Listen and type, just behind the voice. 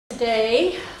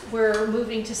today we're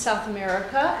moving to South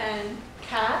America, and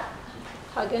Kat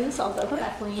Huggins, although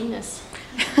Kathleen is,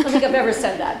 I don't think I've ever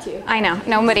said that to you. I know,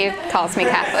 nobody calls me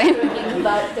Kathleen.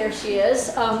 But there she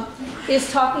is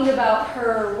talking about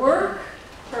her work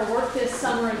this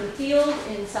summer in the field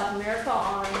in South America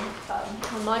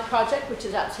on my project, which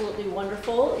is absolutely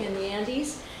wonderful in the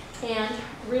Andes, and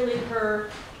really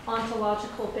her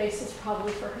ontological basis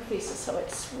probably for her thesis. So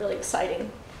it's really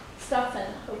exciting stuff,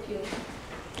 and hope you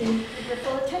give your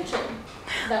full attention.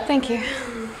 Thank you.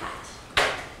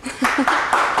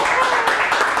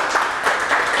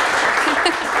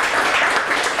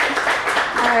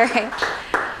 All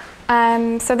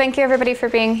right. So thank you everybody for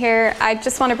being here. I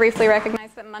just want to briefly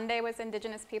recognize that Monday was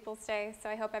Indigenous Peoples Day, so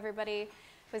I hope everybody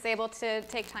was able to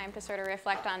take time to sort of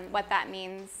reflect on what that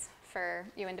means for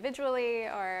you individually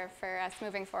or for us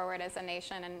moving forward as a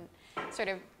nation, and sort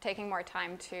of taking more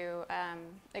time to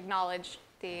acknowledge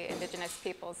the indigenous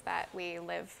peoples that we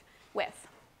live with.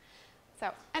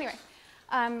 So anyway,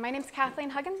 my name's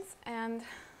Kathleen Huggins, and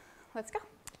let's go.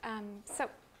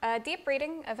 A deep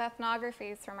reading of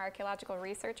ethnographies from archaeological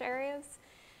research areas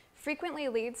frequently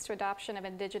leads to adoption of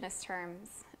indigenous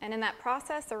terms, and in that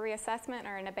process, a reassessment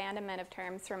or an abandonment of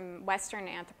terms from Western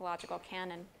anthropological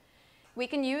canon. We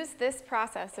can use this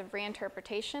process of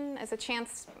reinterpretation as a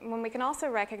chance when we can also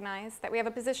recognize that we have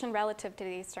a position relative to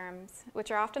these terms,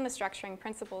 which are often the structuring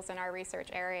principles in our research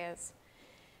areas.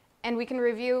 And we can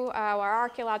review our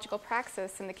archaeological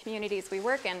praxis in the communities we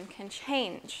work in can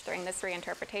change during this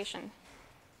reinterpretation.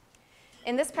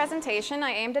 In this presentation,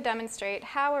 I aim to demonstrate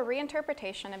how a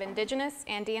reinterpretation of indigenous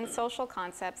Andean social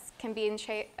concepts can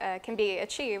be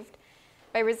achieved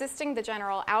by resisting the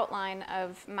general outline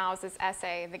of Mauss's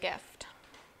essay, The Gift.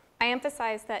 I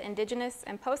emphasize that indigenous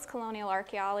and post-colonial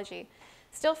archaeology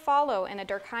still follow in a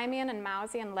Durkheimian and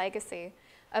Maussian legacy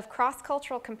of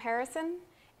cross-cultural comparison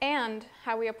and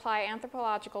how we apply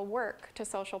anthropological work to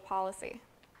social policy.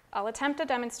 I'll attempt to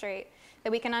demonstrate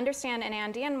that we can understand an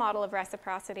Andean model of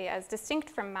reciprocity as distinct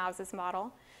from Mauss's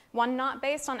model, one not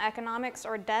based on economics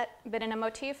or debt, but in a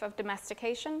motif of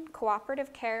domestication,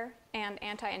 cooperative care, and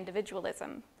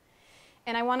anti-individualism.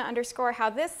 And I want to underscore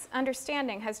how this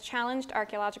understanding has challenged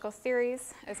archaeological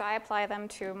theories as I apply them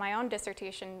to my own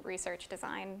dissertation research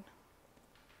design.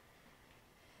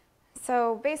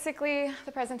 So basically,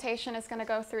 the presentation is going to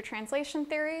go through translation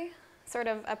theory, sort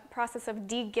of a process of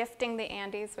de-gifting the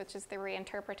Andes, which is the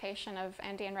reinterpretation of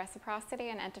Andean reciprocity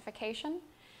and entification.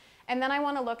 And then I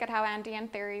want to look at how Andean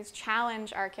theories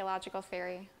challenge archaeological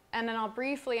theory. And then I'll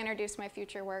briefly introduce my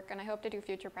future work, and I hope to do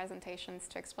future presentations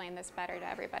to explain this better to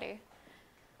everybody.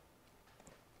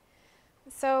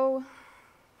 So,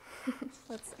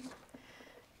 let's see.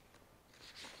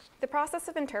 The process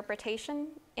of interpretation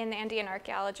in Andean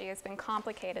archaeology has been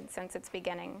complicated since its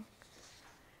beginning.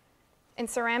 In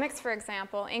ceramics, for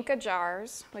example, Inca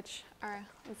jars, which are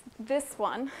this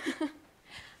one,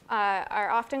 are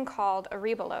often called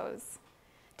arribolos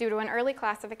due to an early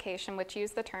classification which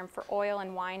used the term for oil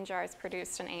and wine jars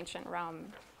produced in ancient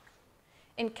Rome.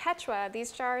 In Quechua,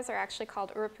 these jars are actually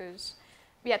called urpus,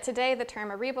 yet today the term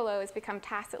arribolo has become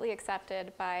tacitly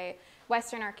accepted by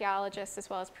Western archaeologists as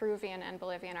well as Peruvian and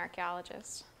Bolivian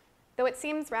archaeologists. Though it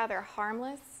seems rather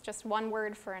harmless, just one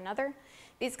word for another,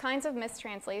 these kinds of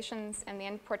mistranslations and the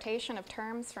importation of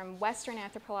terms from Western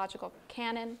anthropological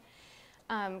canon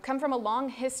come from a long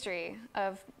history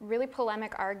of really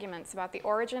polemic arguments about the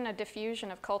origin and diffusion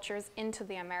of cultures into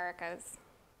the Americas.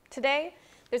 Today,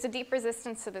 there's a deep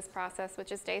resistance to this process,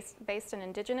 which is based in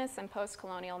indigenous and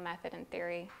post-colonial method and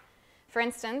theory. For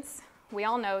instance, we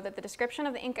all know that the description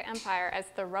of the Inca Empire as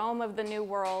the Rome of the New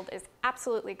World is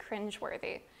absolutely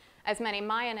cringeworthy, as many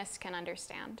Mayanists can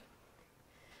understand.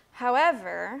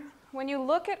 However, when you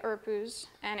look at urpus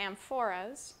and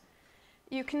amphoras,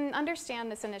 you can understand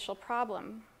this initial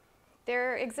problem.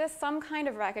 There exists some kind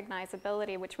of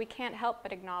recognizability which we can't help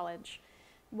but acknowledge.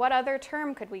 What other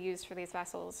term could we use for these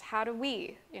vessels? How do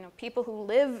we, people who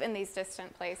live in these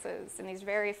distant places, in these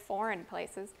very foreign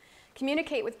places,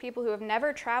 communicate with people who have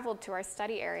never traveled to our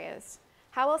study areas?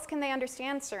 How else can they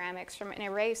understand ceramics from an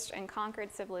erased and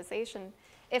conquered civilization,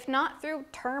 if not through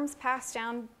terms passed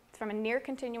down from a near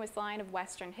continuous line of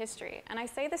Western history? And I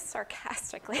say this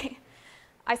sarcastically.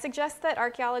 I suggest that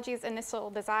archaeology's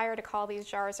initial desire to call these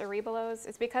jars arribolos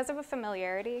is because of a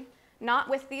familiarity, not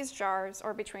with these jars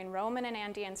or between Roman and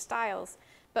Andean styles,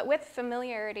 but with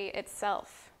familiarity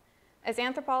itself. As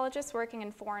anthropologists working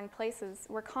in foreign places,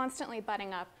 we're constantly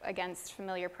butting up against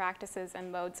familiar practices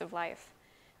and modes of life,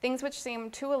 things which seem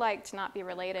too alike to not be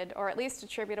related, or at least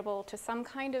attributable to some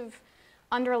kind of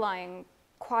underlying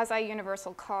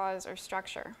quasi-universal cause or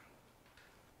structure.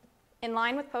 In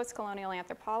line with post-colonial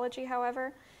anthropology,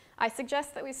 however, I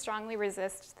suggest that we strongly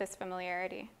resist this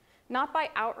familiarity, not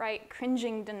by outright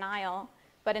cringing denial,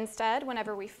 but instead,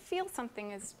 whenever we feel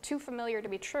something is too familiar to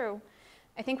be true,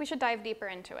 I think we should dive deeper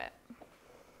into it.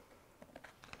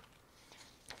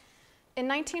 In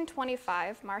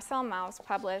 1925, Marcel Mauss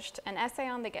published an essay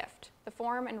on the gift, the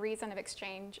form and reason of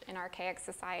exchange in archaic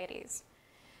societies.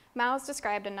 Mauss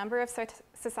described a number of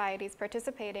societies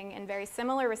participating in very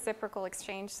similar reciprocal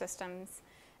exchange systems,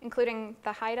 including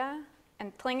the Haida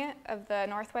and Tlingit of the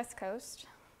Northwest Coast,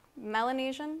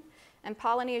 Melanesian and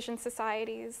Polynesian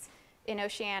societies in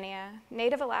Oceania,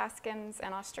 Native Alaskans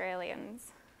and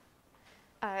Australians,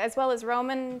 as well as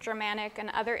Roman, Germanic, and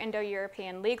other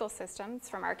Indo-European legal systems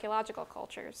from archaeological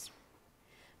cultures.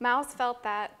 Mauss felt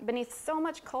that beneath so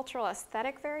much cultural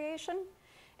aesthetic variation,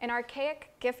 an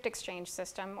archaic gift exchange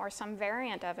system, or some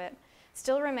variant of it,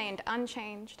 still remained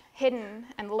unchanged, hidden,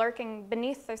 and lurking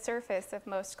beneath the surface of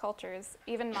most cultures,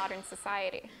 even modern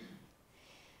society.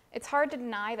 It's hard to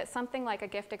deny that something like a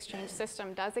gift exchange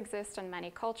system does exist in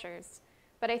many cultures,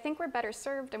 but I think we're better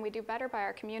served and we do better by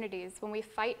our communities when we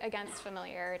fight against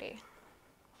familiarity.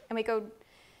 And we go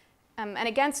and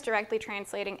against directly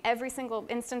translating every single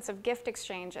instance of gift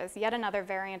exchange as yet another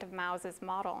variant of Mauss's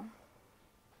model.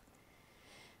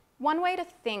 One way to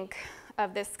think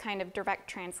of this kind of direct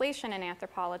translation in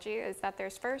anthropology is that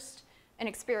there's first an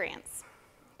experience,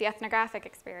 the ethnographic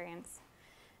experience.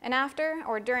 And after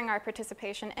or during our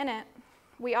participation in it,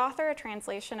 we author a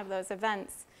translation of those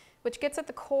events, which gets at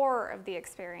the core of the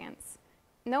experience.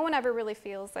 No one ever really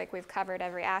feels like we've covered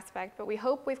every aspect, but we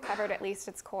hope we've covered at least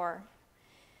its core.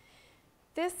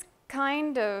 This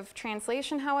kind of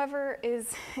translation, however,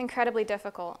 is incredibly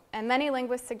difficult, and many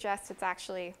linguists suggest it's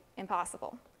actually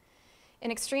impossible. In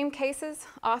extreme cases,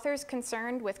 authors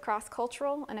concerned with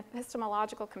cross-cultural and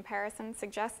epistemological comparison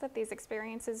suggest that these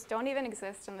experiences don't even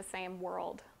exist in the same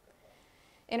world.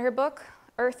 In her book,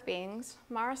 Earth Beings,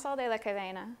 Marisol de la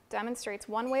Cadena demonstrates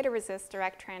one way to resist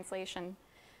direct translation,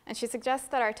 and she suggests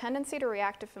that our tendency to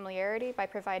react to familiarity by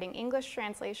providing English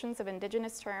translations of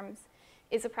indigenous terms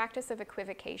is a practice of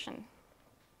equivocation.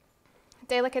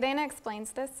 De la Cadena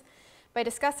explains this by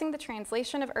discussing the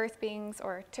translation of earth beings,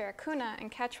 or terracuna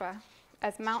in Quechua,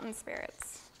 as mountain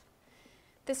spirits.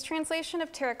 This translation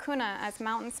of terracuna as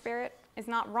mountain spirit is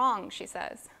not wrong, she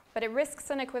says, but it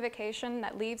risks an equivocation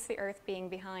that leaves the earth being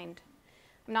behind.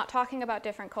 I'm not talking about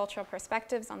different cultural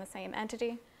perspectives on the same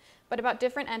entity, but about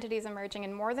different entities emerging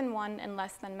in more than one and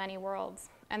less than many worlds.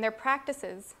 And their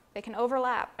practices, they can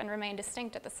overlap and remain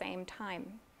distinct at the same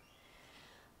time.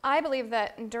 I believe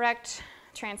that direct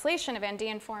translation of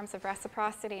Andean forms of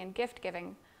reciprocity and gift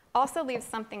giving also leaves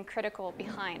something critical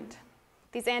behind.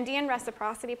 These Andean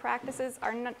reciprocity practices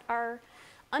are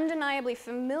undeniably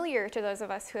familiar to those of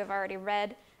us who have already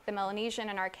read the Melanesian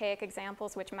and archaic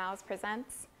examples which Mauss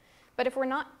presents. But if we're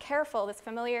not careful, this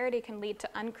familiarity can lead to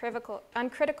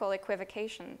uncritical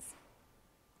equivocations.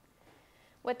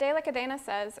 What De la Cadena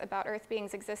says about earth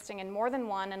beings existing in more than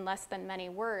one and less than many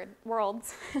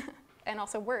worlds, and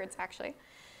also words actually,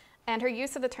 and her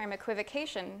use of the term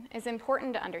equivocation is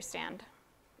important to understand.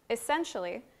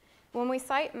 Essentially, when we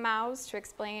cite Mauss to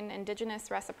explain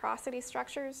indigenous reciprocity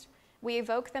structures, we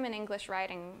evoke them in English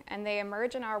writing, and they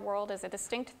emerge in our world as a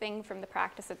distinct thing from the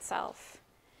practice itself.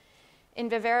 In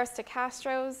Viveros de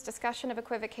Castro's discussion of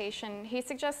equivocation, he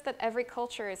suggests that every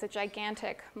culture is a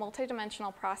gigantic,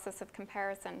 multidimensional process of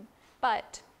comparison,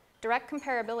 but direct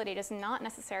comparability does not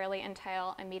necessarily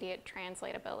entail immediate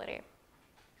translatability.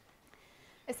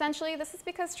 Essentially, this is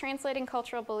because translating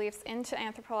cultural beliefs into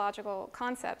anthropological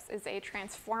concepts is a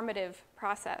transformative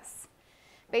process,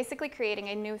 basically creating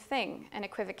a new thing, an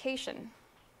equivocation.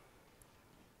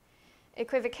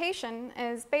 Equivocation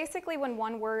is basically when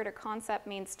one word or concept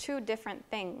means two different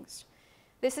things.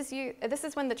 This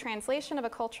is when the translation of a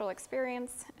cultural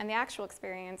experience and the actual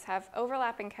experience have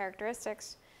overlapping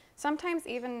characteristics, sometimes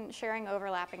even sharing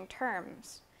overlapping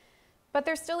terms. But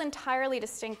they're still entirely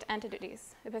distinct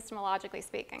entities, epistemologically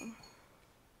speaking.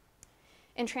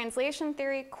 In translation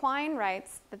theory, Quine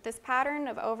writes that this pattern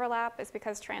of overlap is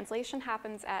because translation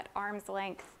happens at arm's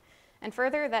length, and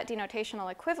further that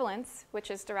denotational equivalence,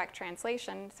 which is direct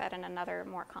translation, said in another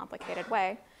more complicated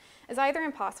way, is either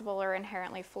impossible or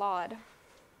inherently flawed.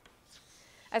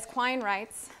 As Quine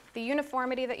writes, the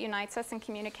uniformity that unites us in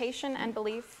communication and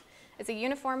belief is a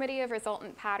uniformity of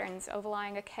resultant patterns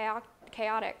overlying a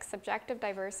chaotic, subjective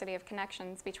diversity of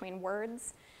connections between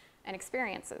words and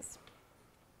experiences.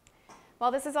 While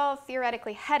this is all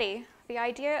theoretically heady, the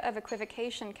idea of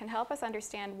equivocation can help us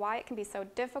understand why it can be so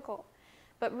difficult,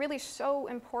 but really so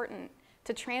important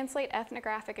to translate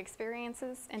ethnographic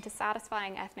experiences into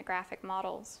satisfying ethnographic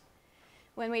models.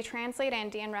 When we translate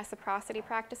Andean reciprocity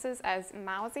practices as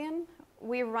Maussian,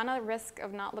 we run a risk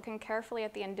of not looking carefully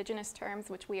at the indigenous terms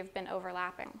which we have been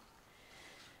overlapping.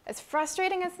 As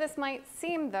frustrating as this might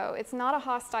seem, though, it's not a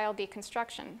hostile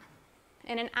deconstruction.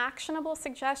 In an actionable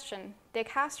suggestion, De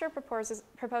Castro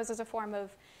proposes a form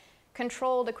of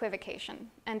controlled equivocation,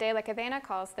 and De la Cadena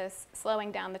calls this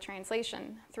slowing down the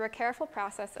translation through a careful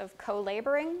process of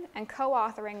co-laboring and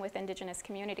co-authoring with indigenous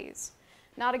communities,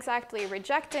 not exactly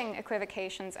rejecting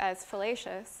equivocations as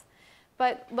fallacious,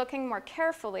 but looking more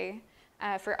carefully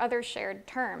for other shared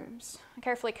terms,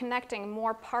 carefully connecting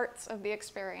more parts of the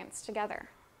experience together,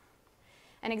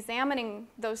 and examining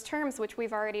those terms which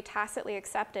we've already tacitly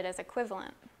accepted as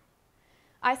equivalent.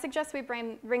 I suggest we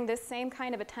bring this same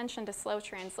kind of attention to slow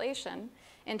translation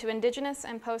into indigenous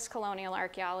and post-colonial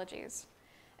archaeologies,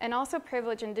 and also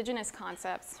privilege indigenous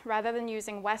concepts rather than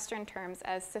using Western terms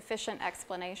as sufficient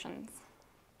explanations.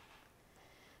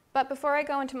 But before I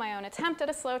go into my own attempt at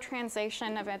a slow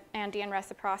translation of Andean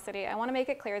reciprocity, I want to make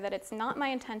it clear that it's not my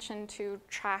intention to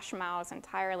trash Mauss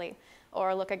entirely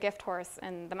or look a gift horse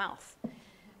in the mouth.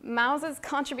 Mauss's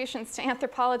contributions to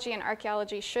anthropology and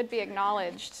archaeology should be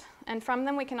acknowledged, and from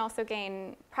them we can also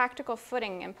gain practical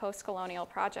footing in post-colonial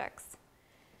projects.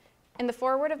 In the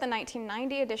foreword of the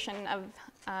 1990 edition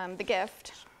of The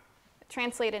Gift,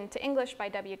 translated into English by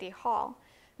W.D. Hall,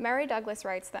 Mary Douglas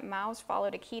writes that Mauss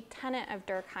followed a key tenet of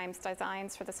Durkheim's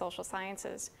designs for the social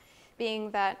sciences, being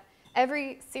that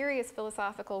every serious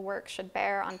philosophical work should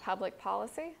bear on public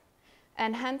policy,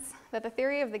 and hence that the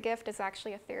theory of the gift is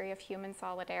actually a theory of human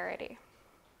solidarity.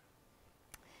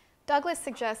 Douglas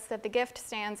suggests that the gift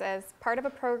stands as part of a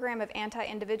program of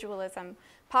anti-individualism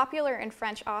popular in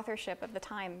French authorship of the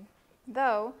time,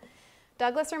 though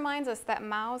Douglas reminds us that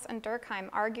Mauss and Durkheim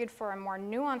argued for a more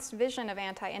nuanced vision of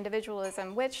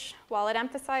anti-individualism, which, while it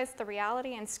emphasized the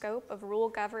reality and scope of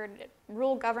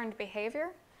rule-governed behavior,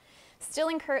 still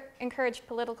encouraged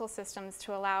political systems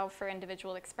to allow for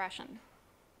individual expression.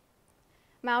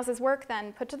 Mauss's work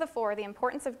then put to the fore the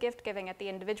importance of gift-giving at the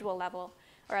individual level,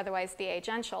 or otherwise the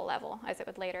agential level, as it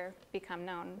would later become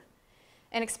known,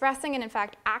 in expressing and in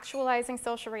fact actualizing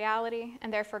social reality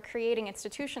and therefore creating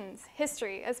institutions,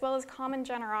 history, as well as common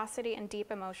generosity and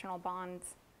deep emotional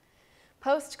bonds.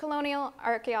 Post-colonial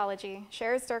archaeology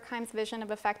shares Durkheim's vision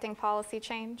of affecting policy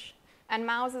change, and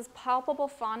Mauss's palpable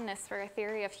fondness for a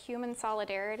theory of human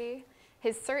solidarity,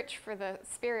 his search for the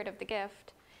spirit of the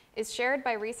gift, is shared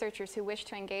by researchers who wish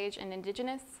to engage in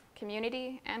indigenous,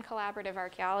 community, and collaborative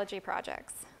archaeology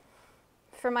projects.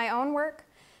 For my own work,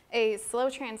 a slow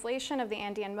translation of the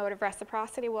Andean mode of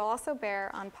reciprocity will also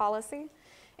bear on policy,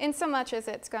 in so much as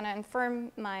it's going to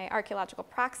inform my archaeological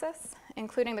praxis,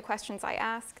 including the questions I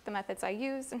ask, the methods I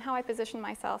use, and how I position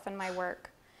myself in my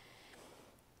work.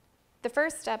 The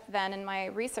first step then in my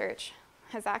research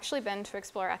has actually been to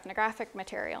explore ethnographic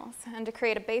materials and to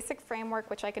create a basic framework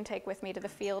which I can take with me to the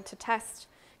field to test,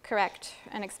 correct,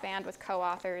 and expand with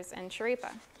co-authors in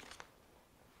Chiripa.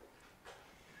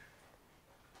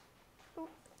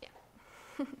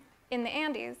 In the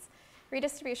Andes,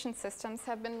 redistribution systems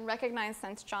have been recognized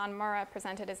since John Murrah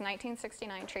presented his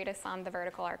 1969 treatise on the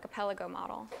vertical archipelago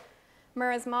model.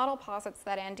 Murrah's model posits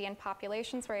that Andean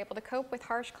populations were able to cope with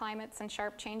harsh climates and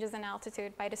sharp changes in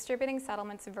altitude by distributing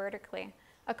settlements vertically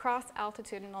across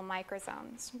altitudinal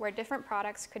microzones, where different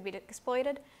products could be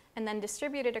exploited and then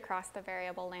distributed across the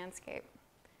variable landscape.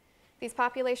 These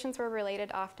populations were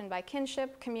related often by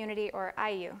kinship, community, or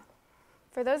ayu.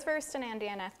 For those versed in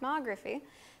Andean ethnography,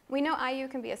 we know ayu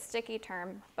can be a sticky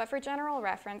term, but for general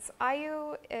reference,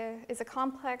 ayu is a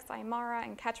complex Aymara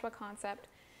and Quechua concept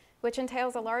which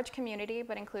entails a large community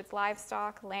but includes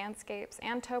livestock, landscapes,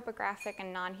 and topographic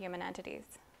and non-human entities.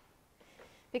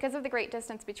 Because of the great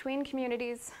distance between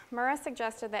communities, Murrah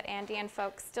suggested that Andean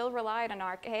folks still relied on an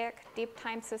archaic, deep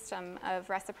time system of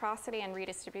reciprocity and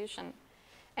redistribution.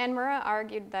 And Murrah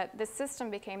argued that this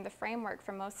system became the framework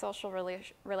for most social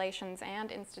relations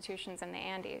and institutions in the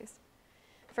Andes.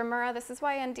 For Murrah, this is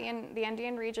why the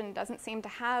Andean region doesn't seem to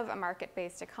have a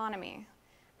market-based economy,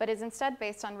 but is instead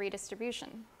based on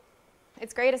redistribution.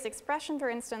 Its greatest expression, for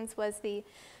instance, was the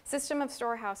system of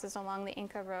storehouses along the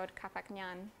Inca road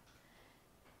Capacñan.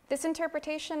 This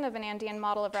interpretation of an Andean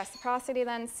model of reciprocity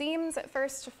then seems at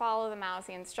first to follow the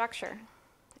Maussian structure.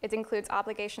 It includes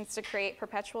obligations to create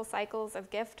perpetual cycles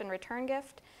of gift and return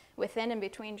gift within and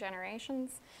between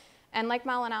generations. And like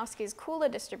Malinowski's Kula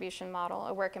distribution model,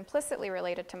 a work implicitly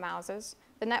related to Mauss's,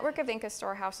 the network of Inca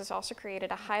storehouses also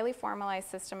created a highly formalized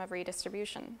system of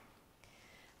redistribution.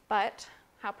 But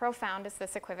how profound is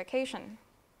this equivocation?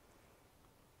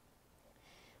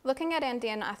 Looking at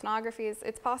Andean ethnographies,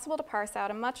 it's possible to parse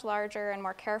out a much larger and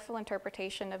more careful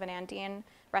interpretation of an Andean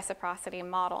reciprocity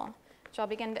model, which I'll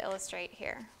begin to illustrate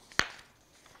here.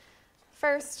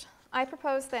 First, I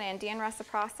propose that Andean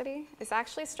reciprocity is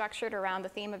actually structured around the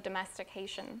theme of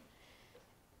domestication.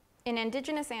 In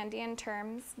indigenous Andean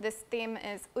terms, this theme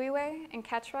is Uywe in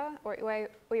Quechua or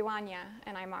Uywaña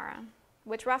in Aymara,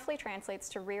 which roughly translates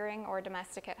to rearing or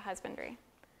domesticate husbandry.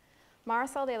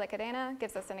 Marisol de la Cadena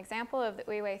gives us an example of the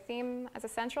Uywe theme as a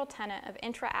central tenet of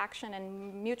intra-action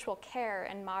and mutual care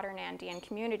in modern Andean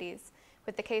communities,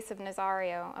 with the case of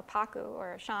Nazario, a Pacu,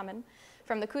 or a shaman,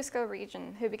 from the Cusco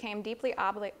region, who became deeply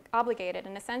obligated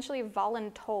and essentially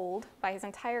voluntold by his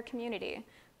entire community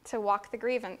to walk the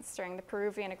grievance during the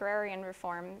Peruvian agrarian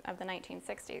reform of the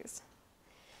 1960s.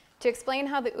 To explain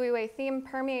how the Uywe theme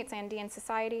permeates Andean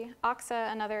society,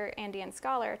 Oxa, another Andean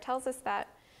scholar, tells us that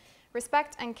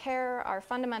respect and care are a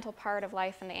fundamental part of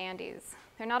life in the Andes.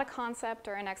 They're not a concept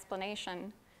or an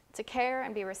explanation. To care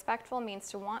and be respectful means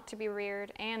to want to be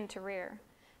reared and to rear.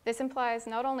 This implies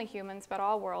not only humans, but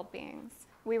all world beings.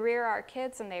 We rear our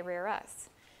kids and they rear us.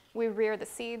 We rear the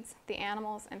seeds, the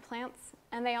animals, and plants,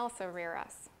 and they also rear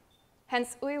us.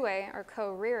 Hence, Uywe, or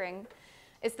co-rearing,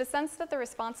 is the sense that the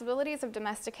responsibilities of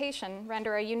domestication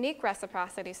render a unique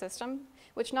reciprocity system,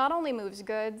 which not only moves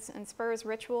goods and spurs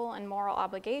ritual and moral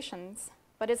obligations,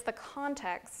 but is the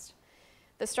context,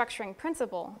 the structuring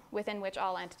principle within which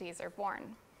all entities are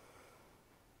born.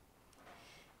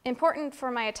 Important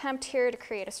for my attempt here to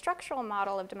create a structural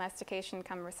model of domestication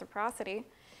come reciprocity,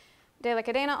 de la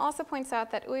Cadena also points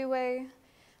out that Uywe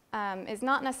is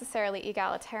not necessarily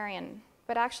egalitarian,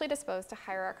 but actually disposed to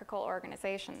hierarchical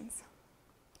organizations,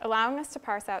 allowing us to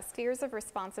parse out spheres of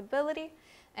responsibility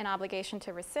and obligation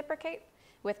to reciprocate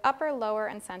with upper, lower,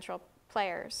 and central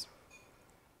players.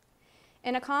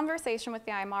 In a conversation with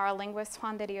the Aymara linguist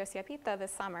Juan de Dios Yapita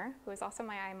this summer, who is also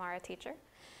my Aymara teacher,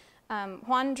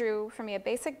 Juan drew for me a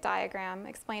basic diagram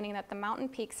explaining that the mountain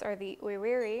peaks are the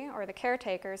uiwiri, or the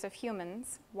caretakers of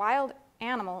humans, wild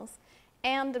animals,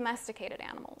 and domesticated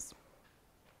animals,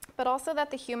 but also that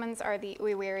the humans are the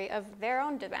uiwiri of their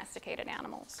own domesticated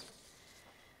animals.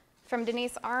 From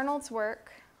Denise Arnold's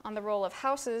work on the role of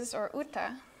houses, or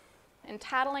uta, in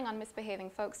tattling on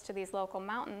misbehaving folks to these local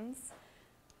mountains,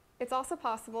 it's also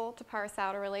possible to parse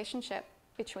out a relationship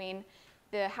between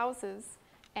the houses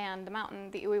and the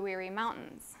mountain, the Uiwiri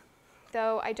Mountains.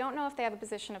 Though I don't know if they have a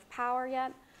position of power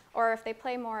yet, or if they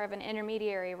play more of an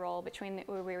intermediary role between the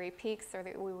Uiwiri peaks or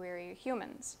the Uiwiri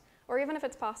humans, or even if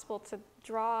it's possible to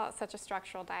draw such a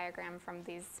structural diagram from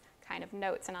these kind of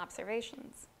notes and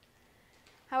observations.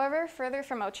 However, further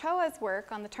from Ochoa's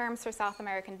work on the terms for South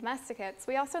American domesticates,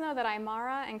 we also know that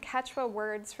Aymara and Quechua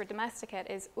words for domesticate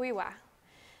is uywa,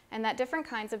 and that different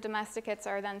kinds of domesticates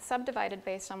are then subdivided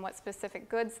based on what specific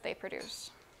goods they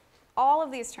produce. All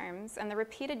of these terms and the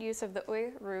repeated use of the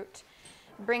uy root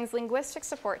brings linguistic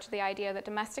support to the idea that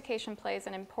domestication plays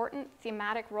an important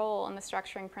thematic role in the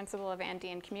structuring principle of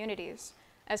Andean communities,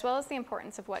 as well as the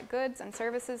importance of what goods and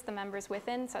services the members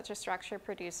within such a structure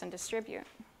produce and distribute.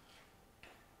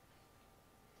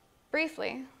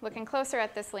 Briefly, looking closer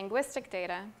at this linguistic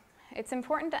data, it's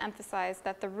important to emphasize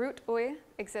that the root uy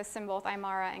exists in both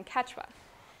Aymara and Quechua.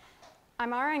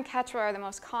 Aymara and Quechua are the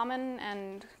most common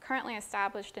and currently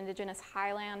established indigenous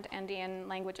highland Andean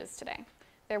languages today.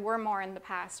 There were more in the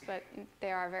past, but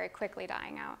they are very quickly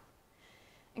dying out.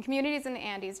 And communities in the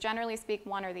Andes generally speak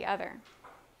one or the other.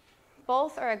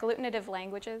 Both are agglutinative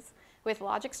languages with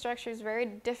logic structures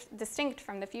very distinct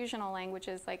from the fusional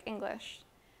languages like English.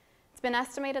 It's been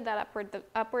estimated that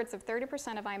upwards of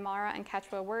 30% of Aymara and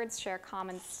Quechua words share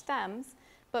common stems,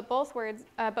 but both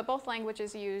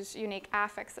languages use unique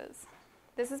affixes.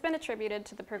 This has been attributed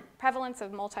to the prevalence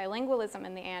of multilingualism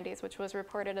in the Andes, which was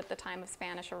reported at the time of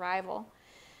Spanish arrival,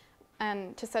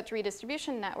 and to such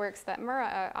redistribution networks that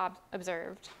Murra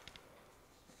observed.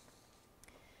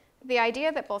 The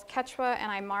idea that both Quechua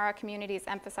and Aymara communities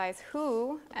emphasize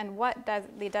who and what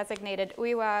the designated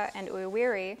uywa and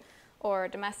uiwiri, or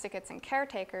domesticates and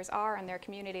caretakers, are in their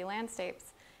community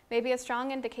landscapes may be a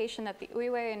strong indication that the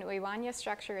Uywe and Uywaña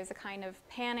structure is a kind of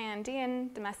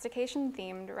pan-Andean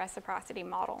domestication-themed reciprocity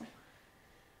model.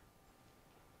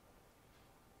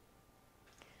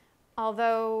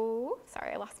 Although,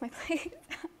 sorry, I lost my place.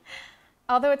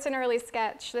 Although it's an early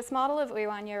sketch, this model of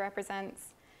Uywaña represents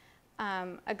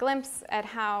a glimpse at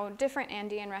how different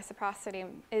Andean reciprocity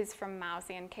is from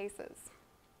Maussian cases.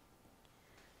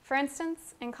 For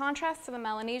instance, in contrast to the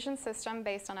Melanesian system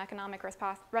based on economic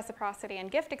reciprocity and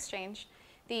gift exchange,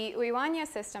 the Uywaña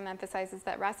system emphasizes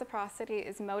that reciprocity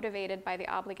is motivated by the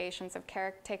obligations of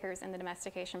caretakers in the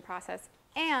domestication process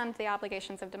and the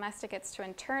obligations of domesticates to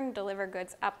in turn deliver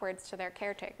goods upwards to their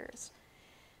caretakers.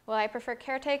 While I prefer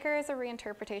caretaker as a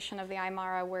reinterpretation of the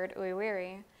Aymara word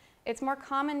uiwiri, its more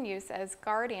common use as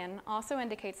guardian also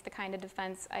indicates the kind of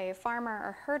defense a farmer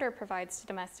or herder provides to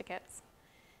domesticates.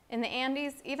 In the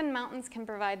Andes, even mountains can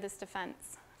provide this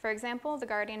defense. For example, the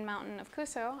guardian mountain of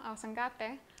Cusco,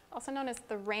 Ausangate, also known as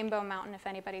the Rainbow Mountain if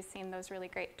anybody's seen those really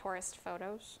great tourist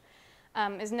photos,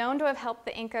 is known to have helped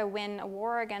the Inca win a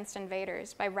war against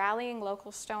invaders by rallying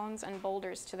local stones and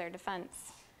boulders to their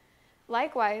defense.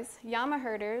 Likewise, llama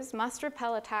herders must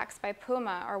repel attacks by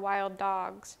puma or wild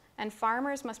dogs, and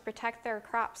farmers must protect their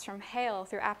crops from hail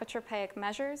through apotropaic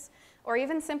measures, or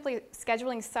even simply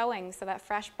scheduling sowing so that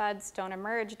fresh buds don't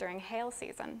emerge during hail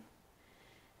season.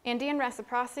 Andean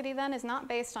reciprocity, then, is not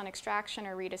based on extraction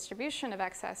or redistribution of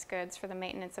excess goods for the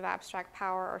maintenance of abstract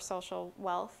power or social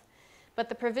wealth, but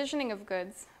the provisioning of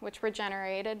goods which were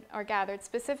generated or gathered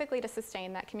specifically to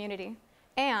sustain that community,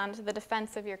 and the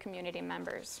defense of your community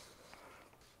members.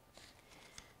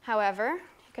 However,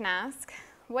 you can ask,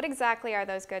 what exactly are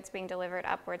those goods being delivered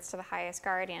upwards to the highest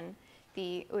guardian,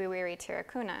 the Uiwiri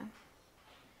Tirakuna?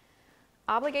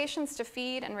 Obligations to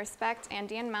feed and respect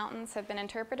Andean mountains have been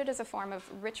interpreted as a form of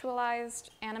ritualized,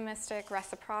 animistic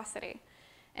reciprocity,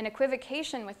 an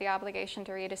equivocation with the obligation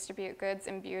to redistribute goods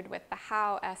imbued with the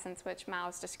how essence which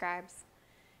Mauss describes.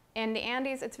 In the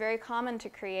Andes, it's very common to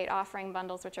create offering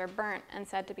bundles which are burnt and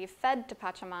said to be fed to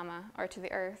Pachamama or to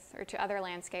the earth or to other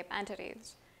landscape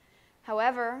entities.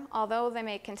 However, although they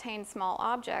may contain small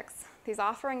objects, these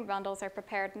offering bundles are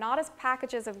prepared not as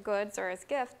packages of goods or as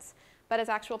gifts, but as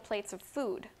actual plates of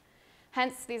food.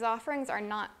 Hence, these offerings are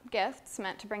not gifts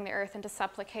meant to bring the earth into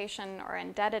supplication or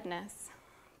indebtedness,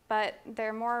 but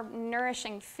they're more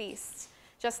nourishing feasts,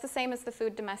 just the same as the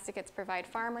food domesticates provide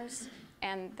farmers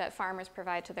and that farmers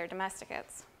provide to their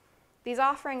domesticates. These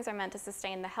offerings are meant to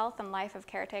sustain the health and life of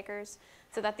caretakers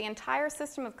so that the entire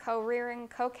system of co-rearing,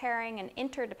 co-caring, and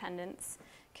interdependence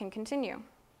can continue.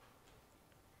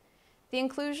 The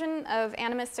inclusion of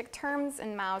animistic terms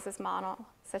in Mauss's model,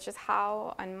 such as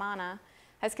how and mana,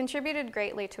 has contributed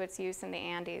greatly to its use in the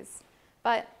Andes.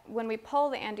 But when we pull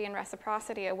the Andean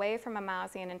reciprocity away from a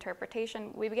Maussian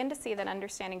interpretation, we begin to see that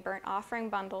understanding burnt offering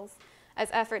bundles as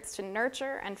efforts to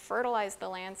nurture and fertilize the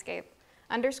landscape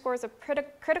underscores a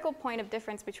critical point of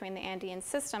difference between the Andean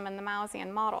system and the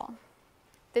Maussian model.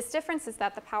 This difference is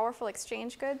that the powerful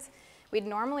exchange goods we'd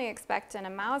normally expect in a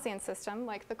Maussian system,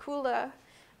 like the kula,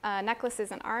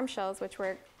 necklaces and arm shells, which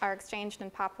are exchanged in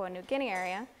Papua New Guinea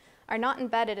area, are not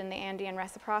embedded in the Andean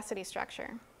reciprocity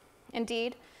structure.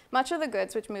 Indeed, much of the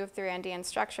goods which move through Andean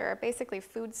structure are basically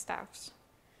foodstuffs.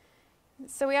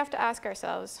 So we have to ask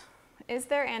ourselves, is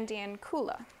there Andean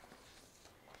kula?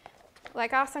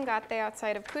 Like Ausangate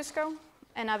outside of Cusco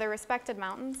and other respected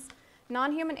mountains,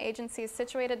 non-human agencies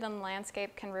situated in the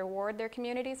landscape can reward their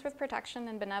communities with protection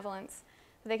and benevolence.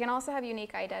 They can also have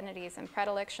unique identities and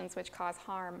predilections which cause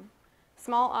harm.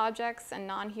 Small objects and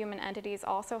non-human entities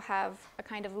also have a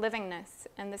kind of livingness,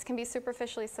 and this can be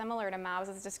superficially similar to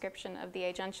Mauss's description of the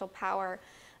agential power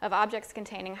of objects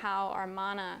containing how or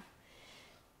mana.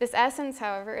 This essence,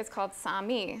 however, is called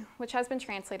sami, which has been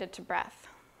translated to breath.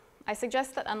 I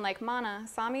suggest that unlike mana,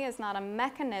 sami is not a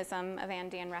mechanism of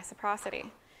Andean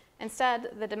reciprocity.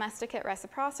 Instead, the domesticate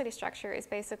reciprocity structure is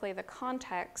basically the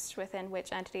context within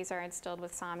which entities are instilled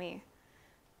with sami.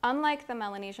 Unlike the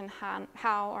Melanesian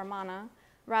how or mana,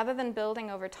 rather than building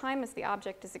over time as the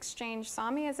object is exchanged,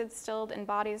 sami is instilled in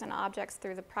bodies and objects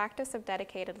through the practice of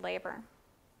dedicated labor.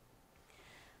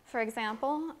 For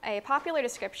example, a popular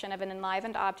description of an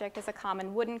enlivened object is a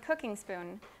common wooden cooking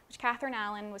spoon, which Catherine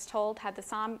Allen was told had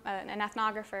an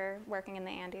ethnographer working in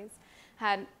the Andes,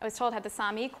 was told had the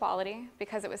sami quality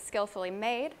because it was skillfully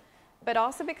made, but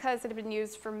also because it had been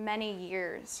used for many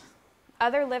years.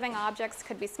 Other living objects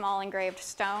could be small engraved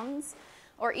stones,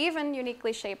 or even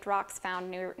uniquely shaped rocks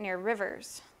found near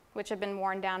rivers, which have been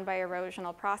worn down by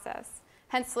erosional process,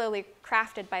 hence slowly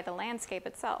crafted by the landscape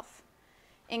itself.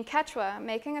 In Quechua,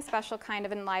 making a special kind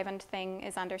of enlivened thing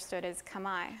is understood as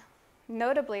kamai.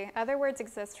 Notably, other words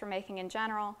exist for making in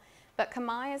general, but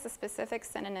kamai is a specific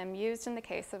synonym used in the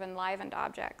case of enlivened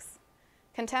objects.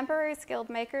 Contemporary skilled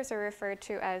makers are referred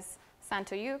to as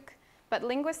santuyuk, but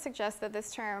linguists suggest that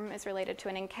this term is related to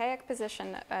an Incaic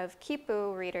position of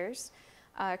quipu readers,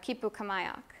 quipu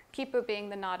kamayak, quipu being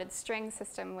the knotted string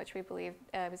system which we believe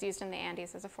was used in the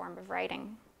Andes as a form of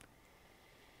writing.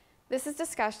 This is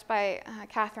discussed by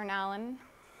Catherine Allen,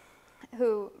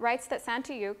 who writes that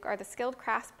santuyuk are the skilled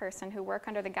craftsperson who work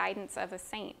under the guidance of a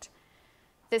saint.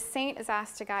 This saint is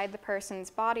asked to guide the person's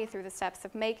body through the steps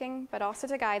of making, but also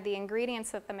to guide the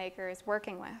ingredients that the maker is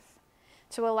working with.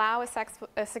 to allow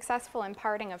a successful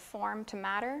imparting of form to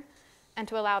matter, and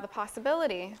to allow the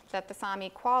possibility that the Sami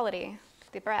quality,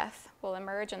 the breath, will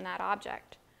emerge in that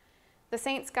object. The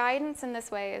saint's guidance in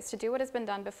this way is to do what has been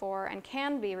done before and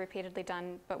can be repeatedly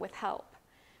done, but with help.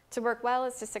 To work well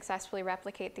is to successfully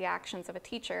replicate the actions of a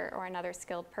teacher or another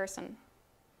skilled person.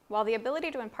 While the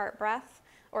ability to impart breath,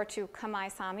 or to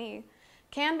kamai Sami,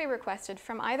 can be requested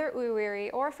from either uiwiri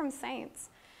or from saints,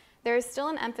 there is still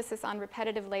an emphasis on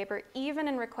repetitive labor even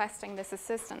in requesting this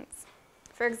assistance.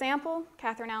 For example,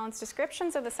 Catherine Allen's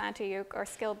descriptions of the Santuyuk, or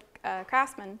skilled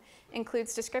craftsmen,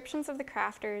 includes descriptions of the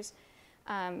crafters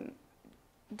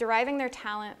deriving their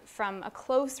talent from a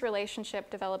close relationship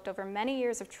developed over many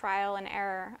years of trial and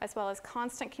error, as well as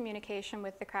constant communication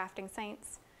with the crafting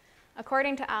saints.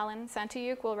 According to Allen,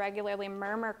 Santuyuk will regularly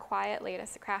murmur quietly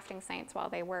to crafting saints while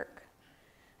they work.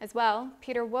 As well,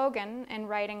 Peter Wogan, in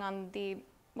writing on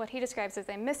what he describes as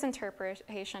a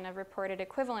misinterpretation of reported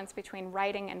equivalence between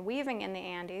writing and weaving in the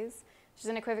Andes, which is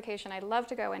an equivocation I'd love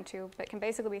to go into, but can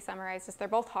basically be summarized as they're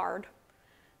both hard,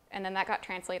 and then that got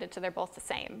translated to they're both the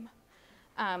same.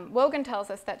 Wogan tells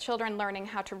us that children learning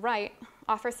how to write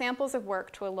offer samples of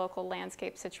work to a local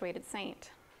landscape-situated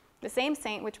saint. The same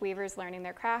saint which weavers learning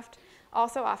their craft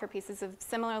also offer pieces of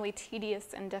similarly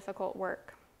tedious and difficult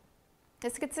work.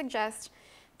 This could suggest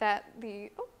that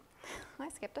I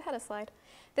skipped ahead a slide.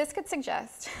 This could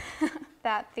suggest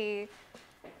that the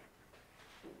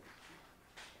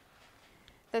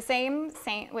same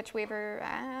saint which weaver,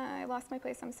 I lost my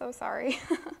place, I'm so sorry.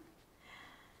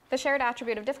 The shared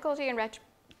attribute of difficulty and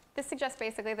this suggests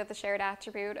basically that the shared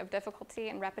attribute of difficulty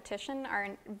and repetition are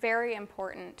very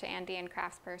important to Andean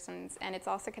craftspersons, and it's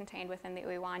also contained within the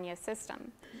Uiwanya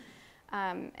system.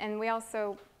 And we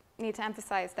also need to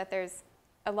emphasize that there's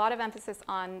a lot of emphasis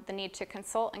on the need to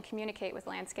consult and communicate with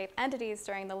landscape entities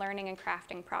during the learning and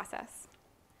crafting process.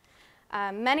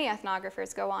 Many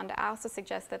ethnographers go on to also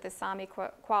suggest that the Sami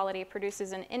quality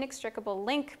produces an inextricable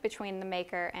link between the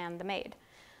maker and the made.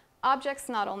 Objects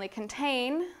not only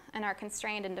contain and are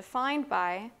constrained and defined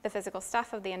by the physical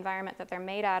stuff of the environment that they're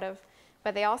made out of,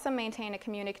 but they also maintain a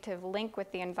communicative link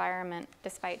with the environment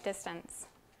despite distance.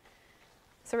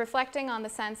 So reflecting on the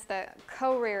sense that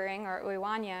co-rearing, or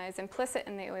uiwanya, is implicit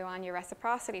in the Uiwanya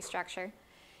reciprocity structure,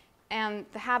 and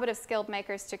the habit of skilled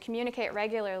makers to communicate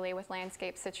regularly with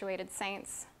landscape-situated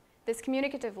saints, this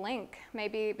communicative link may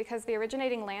be because the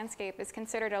originating landscape is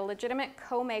considered a legitimate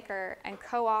co-maker and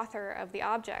co-author of the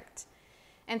object,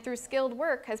 and through skilled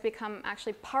work has become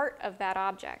actually part of that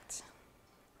object.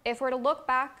 If we're to look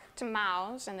back to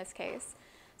Mauss, in this case,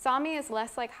 Sami is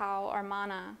less like Hao or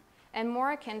Mana, and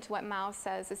more akin to what Mauss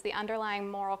says is the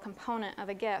underlying moral component of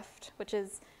a gift, which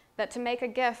is that to make a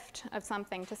gift of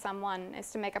something to someone is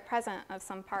to make a present of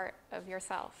some part of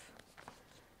yourself.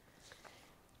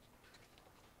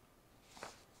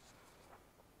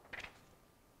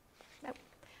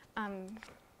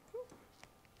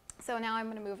 So now I'm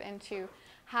going to move into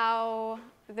how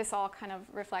this all kind of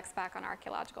reflects back on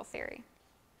archaeological theory.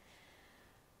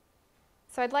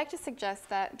 So I'd like to suggest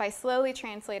that by slowly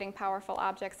translating powerful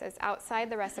objects as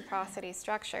outside the reciprocity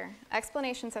structure,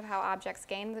 explanations of how objects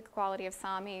gain the quality of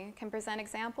Sami can present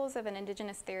examples of an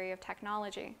indigenous theory of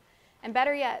technology. And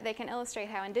better yet, they can illustrate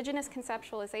how indigenous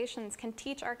conceptualizations can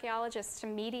teach archaeologists to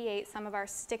mediate some of our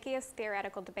stickiest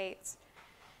theoretical debates.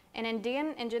 An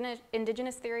Andean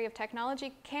indigenous theory of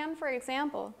technology can, for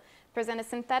example, present a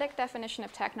synthetic definition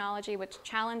of technology which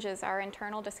challenges our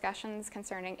internal discussions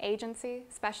concerning agency,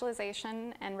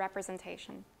 specialization, and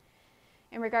representation.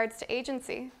 In regards to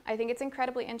agency, I think it's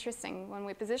incredibly interesting when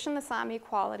we position the Sami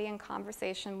quality in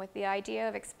conversation with the idea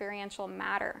of experiential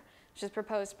matter, which is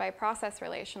proposed by process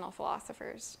relational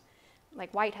philosophers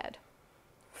like Whitehead.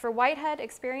 For Whitehead,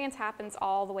 experience happens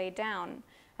all the way down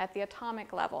at the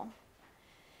atomic level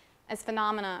as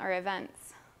phenomena or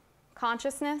events.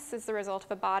 Consciousness is the result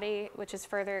of a body which is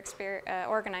further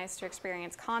organized to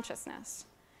experience consciousness.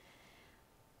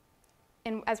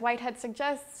 And as Whitehead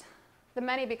suggests, the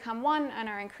many become one and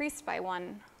are increased by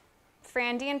one. For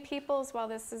Andean peoples, while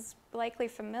this is likely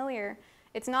familiar,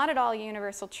 it's not at all a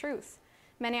universal truth.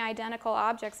 Many identical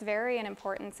objects vary in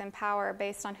importance and power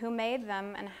based on who made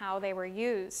them and how they were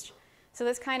used. So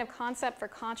this kind of concept for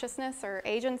consciousness or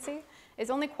agency is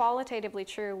only qualitatively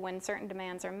true when certain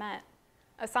demands are met.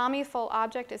 A Sami full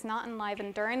object is not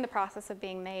enlivened during the process of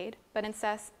being made, but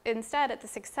instead at the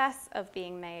success of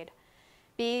being made.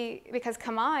 Because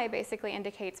kamai basically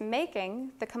indicates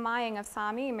making, the kamaying of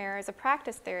Sami mirrors a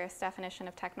practice theorist's definition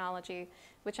of technology,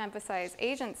 which emphasizes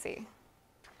agency.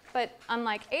 But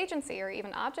unlike agency or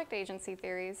even object agency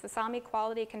theories, the Sami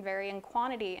quality can vary in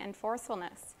quantity and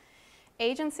forcefulness.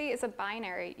 Agency is a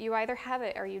binary. You either have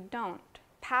it or you don't.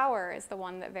 Power is the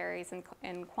one that varies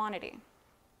in quantity.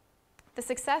 The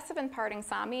success of imparting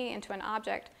Sami into an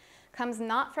object comes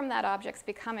not from that object's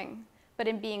becoming, but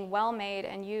in being well made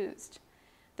and used.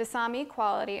 The Sami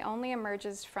quality only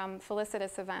emerges from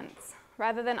felicitous events,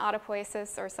 rather than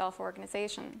autopoiesis or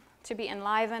self-organization. To be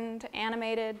enlivened,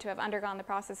 animated, to have undergone the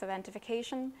process of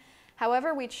entification,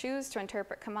 however we choose to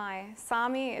interpret Kamai,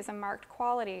 Sami is a marked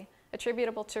quality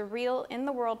attributable to real,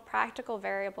 in-the-world practical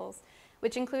variables,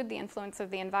 which include the influence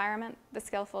of the environment, the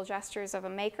skillful gestures of a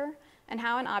maker, and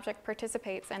how an object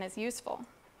participates and is useful.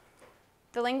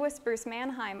 The linguist Bruce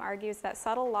Mannheim argues that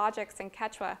subtle logics in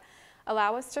Quechua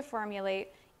allow us to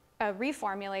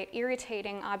reformulate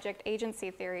irritating object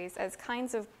agency theories as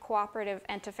kinds of cooperative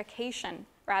entification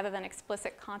rather than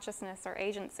explicit consciousness or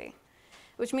agency,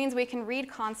 which means we can read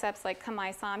concepts like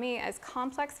Kamai Sami as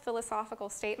complex philosophical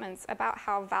statements about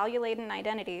how value-laden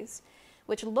identities,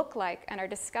 which look like and are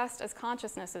discussed as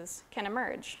consciousnesses, can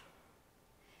emerge.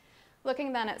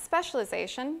 Looking then at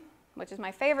specialization, which is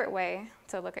my favorite way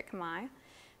to look at Kamai,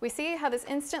 we see how this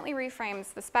instantly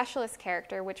reframes the specialist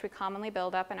character which we commonly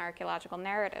build up in archaeological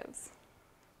narratives.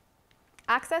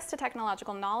 Access to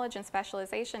technological knowledge and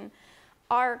specialization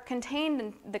are contained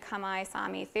in the Kamai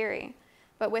Sami theory,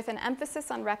 but with an emphasis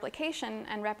on replication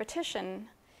and repetition,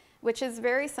 which is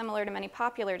very similar to many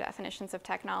popular definitions of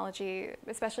technology,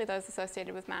 especially those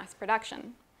associated with mass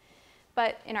production.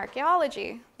 But in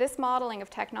archaeology, this modeling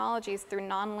of technologies through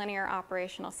nonlinear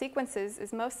operational sequences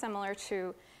is most similar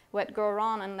to what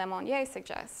Goron and Lemonnier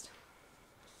suggest.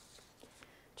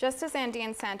 Just as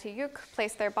Andean Santuyuk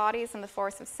place their bodies in the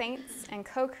force of saints and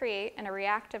co-create in a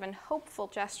reactive and hopeful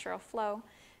gestural flow,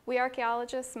 we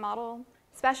archaeologists model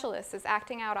specialists as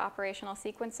acting out operational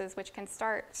sequences which can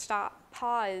start, stop,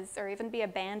 pause, or even be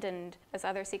abandoned as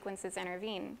other sequences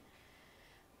intervene.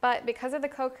 But because of the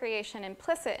co-creation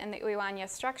implicit in the Uiwanya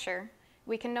structure,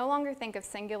 we can no longer think of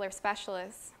singular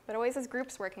specialists, but always as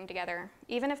groups working together,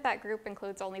 even if that group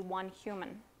includes only one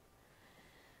human.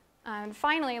 And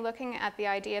finally, looking at the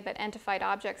idea that entified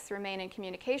objects remain in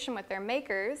communication with their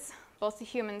makers, both the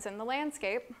humans and the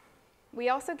landscape, we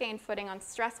also gain footing on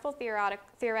stressful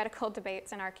theoretical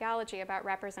debates in archaeology about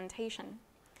representation.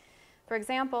 For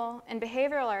example, in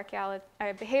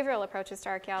behavioral approaches to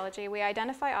archaeology, we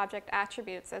identify object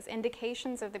attributes as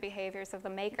indications of the behaviors of the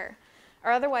maker,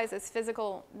 or otherwise as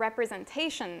physical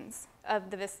representations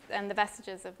of the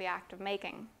vestiges of the act of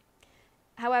making.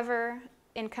 However,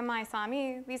 in Kamai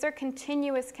Sami, these are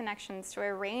continuous connections to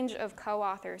a range of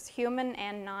co-authors, human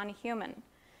and non-human.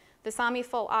 The Sami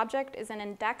full object is an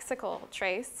indexical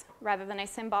trace rather than a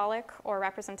symbolic or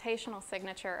representational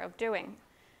signature of doing.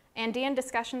 Andean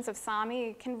discussions of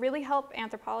Sami can really help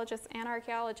anthropologists and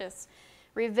archaeologists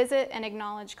revisit and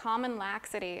acknowledge common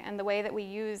laxity in the way that we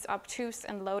use obtuse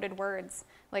and loaded words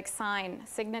like sign,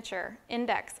 signature,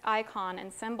 index, icon,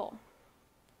 and symbol.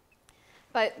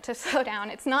 But to slow down,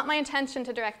 it's not my intention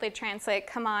to directly translate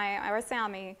Kamai or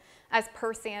Sami as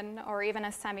Persian or even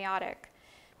as semiotic,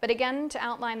 but again to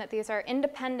outline that these are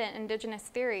independent indigenous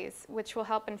theories which will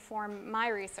help inform my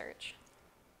research.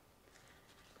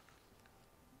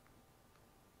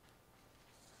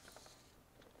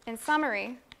 In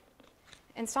summary,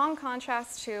 in strong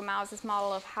contrast to Mauss's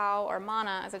model of How or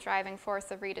Mana as a driving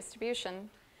force of redistribution,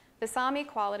 the Sami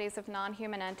qualities of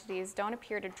non-human entities don't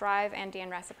appear to drive Andean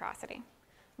reciprocity.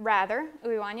 Rather,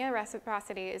 Uiwanya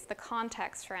reciprocity is the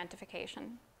context for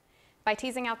entification. By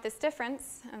teasing out this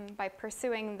difference, and by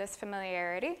pursuing this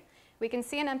familiarity, we can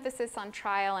see an emphasis on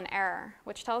trial and error,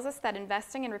 which tells us that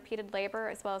investing in repeated labor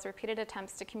as well as repeated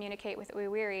attempts to communicate with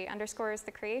Uiwiri underscores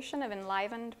the creation of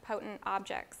enlivened, potent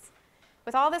objects.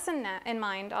 With all this in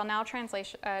mind, I'll now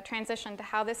transition to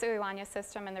how this Uiwanya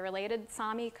system and the related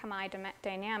Sami-Kamai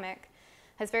dynamic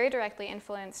has very directly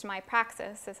influenced my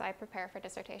praxis as I prepare for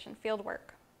dissertation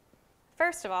fieldwork.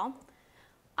 First of all,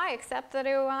 I accept that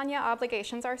Uiwanya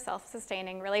obligations are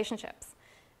self-sustaining relationships,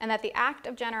 and that the act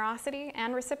of generosity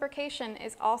and reciprocation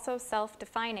is also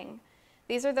self-defining.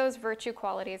 These are those virtue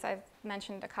qualities I've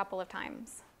mentioned a couple of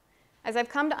times. As I've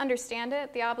come to understand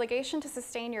it, the obligation to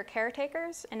sustain your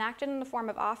caretakers, enacted in the form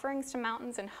of offerings to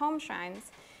mountains and home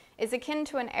shrines, is akin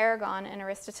to an ergon in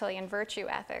Aristotelian virtue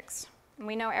ethics. And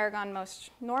we know ergon most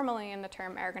normally in the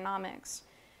term ergonomics.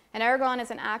 An ergon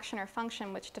is an action or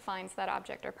function which defines that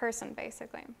object or person,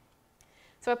 basically.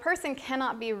 So a person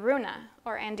cannot be runa,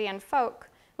 or Andean folk,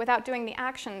 without doing the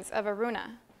actions of a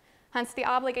runa. Hence, the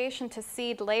obligation to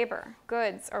cede labor,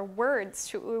 goods, or words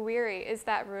to Uiwiri is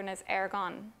that runa's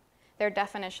ergon, their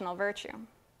definitional virtue.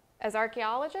 As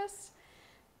archaeologists,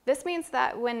 this means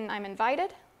that when I'm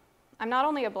invited, I'm not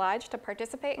only obliged to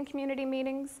participate in community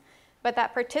meetings, but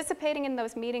that participating in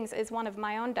those meetings is one of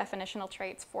my own definitional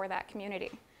traits for that community.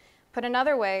 Put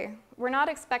another way, we're not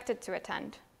expected to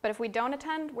attend, but if we don't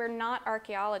attend, we're not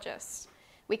archaeologists.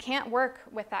 We can't work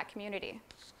with that community.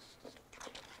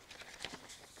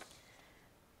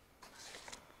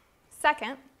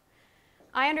 Second,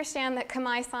 I understand that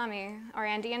Khmer Sami, or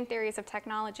Andean theories of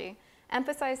technology,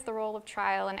 emphasize the role of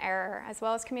trial and error, as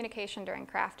well as communication during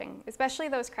crafting, especially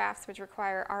those crafts which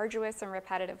require arduous and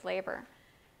repetitive labor.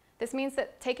 This means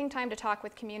that taking time to talk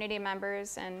with community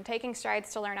members and taking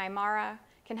strides to learn Aymara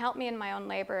can help me in my own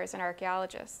labor as an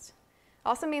archaeologist.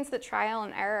 Also means that trial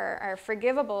and error are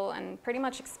forgivable and pretty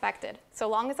much expected, so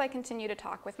long as I continue to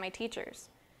talk with my teachers.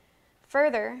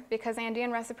 Further, because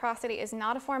Andean reciprocity is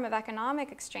not a form of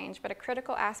economic exchange, but a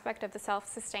critical aspect of the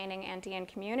self-sustaining Andean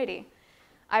community,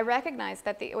 I recognize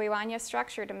that the Uiwanya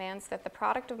structure demands that the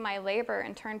product of my labor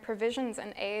in turn provisions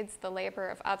and aids the labor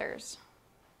of others.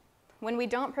 When we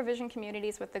don't provision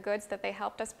communities with the goods that they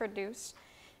helped us produce,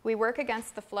 we work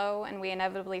against the flow and we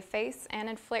inevitably face and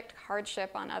inflict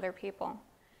hardship on other people.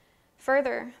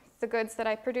 Further, the goods that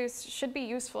I produce should be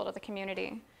useful to the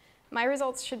community. My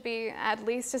results should be at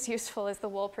least as useful as the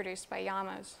wool produced by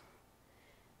llamas.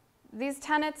 These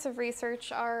tenets of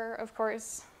research are, of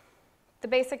course, the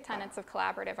basic tenets of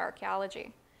collaborative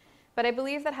archaeology. But I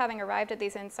believe that having arrived at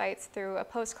these insights through a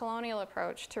post-colonial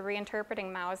approach to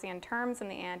reinterpreting Maussian terms in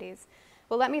the Andes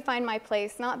will let me find my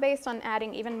place not based on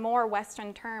adding even more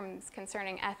Western terms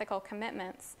concerning ethical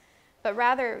commitments, but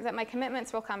rather that my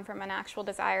commitments will come from an actual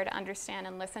desire to understand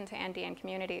and listen to Andean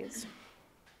communities.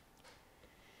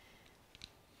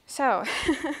 So,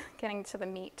 getting to the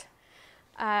meat.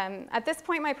 At this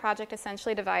point, my project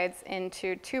essentially divides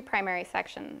into two primary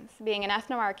sections, being an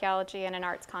ethnoarchaeology and an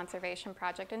arts conservation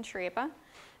project in Chiripa,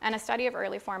 and a study of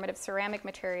early formative ceramic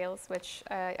materials, which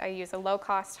I use a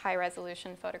low-cost,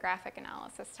 high-resolution photographic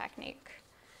analysis technique.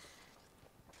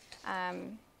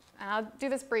 And I'll do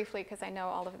this briefly because I know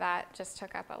all of that just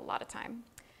took up a lot of time.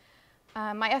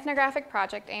 My ethnographic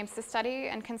project aims to study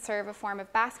and conserve a form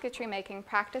of basketry making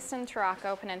practiced in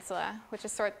Tarraco Peninsula,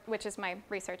 which is my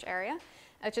research area,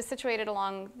 which is situated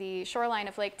along the shoreline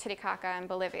of Lake Titicaca in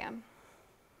Bolivia.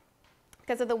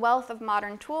 Because of the wealth of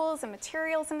modern tools and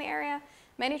materials in the area,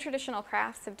 many traditional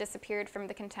crafts have disappeared from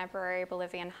the contemporary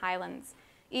Bolivian highlands,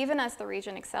 even as the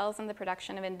region excels in the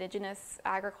production of indigenous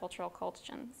agricultural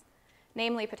cultivars,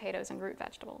 namely potatoes and root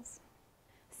vegetables.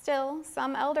 Still,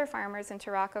 some elder farmers in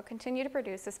Tarraco continue to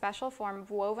produce a special form of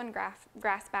woven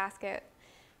grass basket,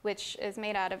 which is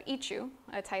made out of ichu,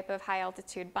 a type of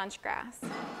high-altitude bunch grass.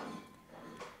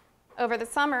 Over the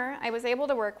summer, I was able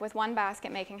to work with one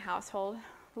basket-making household,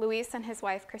 Luis and his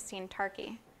wife, Christine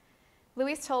Tarkey.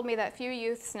 Luis told me that few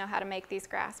youths know how to make these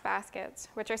grass baskets,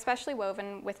 which are specially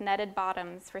woven with netted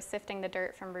bottoms for sifting the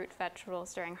dirt from root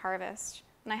vegetables during harvest.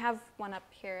 And I have one up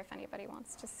here if anybody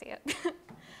wants to see it.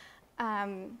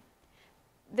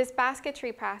 This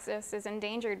basketry practice is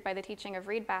endangered by the teaching of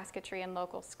reed basketry in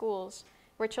local schools,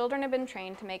 where children have been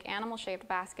trained to make animal-shaped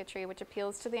basketry, which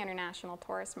appeals to the international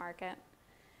tourist market.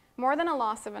 More than a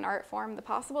loss of an art form, the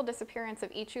possible disappearance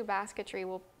of ichu basketry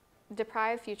will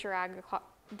deprive future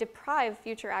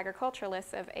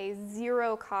agriculturalists of a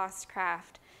zero-cost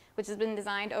craft, which has been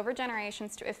designed over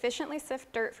generations to efficiently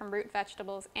sift dirt from root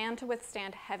vegetables and to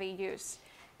withstand heavy use.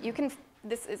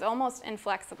 This is almost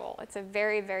inflexible. It's a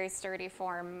very, very sturdy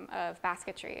form of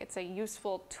basketry. It's a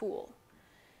useful tool.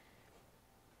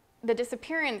 The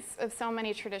disappearance of so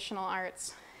many traditional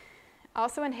arts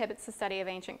also inhibits the study of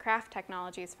ancient craft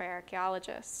technologies for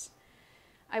archaeologists.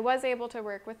 I was able to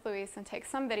work with Luis and take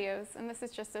some videos, and this is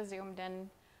just a zoomed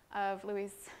in of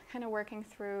Luis kind of working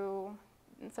through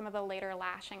some of the later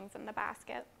lashings in the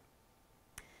basket.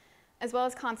 As well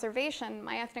as conservation,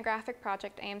 my ethnographic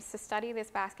project aims to study this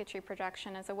basketry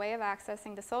production as a way of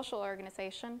accessing the social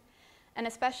organization, and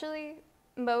especially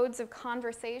modes of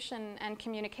conversation and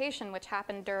communication which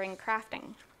happen during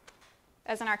crafting.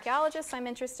 As an archaeologist, I'm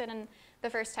interested in the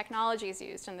first technologies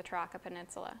used in the Tarraco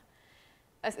Peninsula,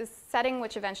 a setting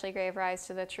which eventually gave rise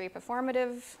to the Chiripa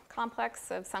formative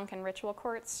complex of sunken ritual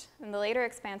courts, and the later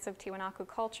expansive Tiwanaku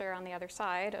culture on the other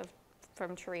side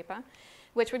from Chiripa,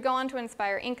 which would go on to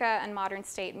inspire Inca and modern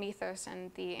state mythos in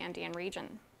the Andean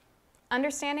region.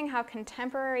 Understanding how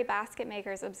contemporary basket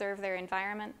makers observe their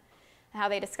environment, and how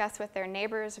they discuss with their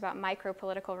neighbors about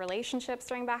micro-political relationships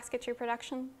during basketry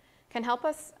production, can help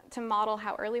us to model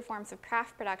how early forms of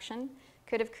craft production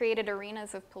could have created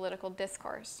arenas of political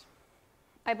discourse.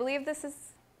 I believe this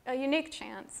is a unique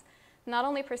chance to not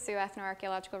only pursue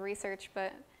ethnoarchaeological research,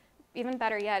 but even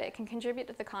better yet, it can contribute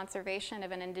to the conservation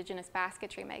of an indigenous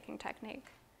basketry making technique.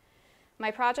 My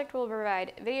project will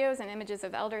provide videos and images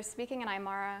of elders speaking in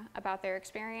Aymara about their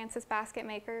experience as basket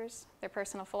makers, their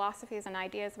personal philosophies and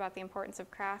ideas about the importance of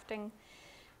crafting.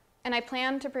 And I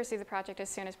plan to pursue the project as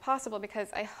soon as possible because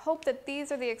I hope that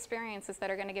these are the experiences that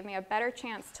are going to give me a better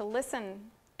chance to listen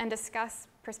and discuss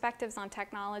perspectives on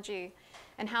technology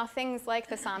and how things like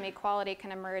the Sami equality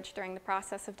can emerge during the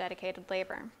process of dedicated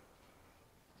labor.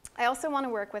 I also want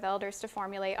to work with elders to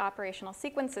formulate operational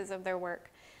sequences of their work,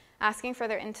 asking for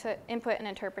their input and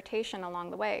interpretation along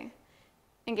the way,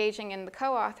 engaging in the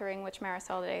co-authoring which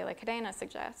Marisol de la Cadena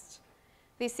suggests.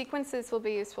 These sequences will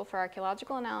be useful for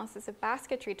archaeological analysis of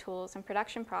basketry tools and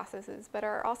production processes, but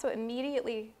are also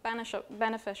immediately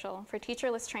beneficial for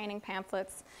teacherless training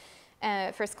pamphlets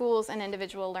for schools and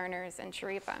individual learners in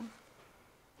Chiripa.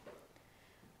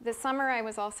 This summer, I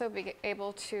was also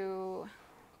able to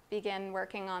begin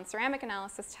working on ceramic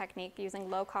analysis technique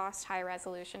using low-cost,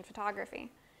 high-resolution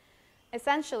photography.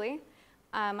 Essentially,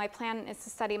 my plan is to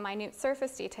study minute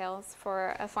surface details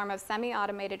for a form of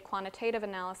semi-automated quantitative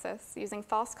analysis using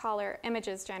false color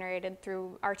images generated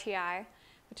through RTI,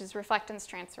 which is reflectance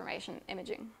transformation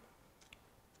imaging.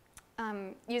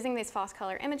 Using these false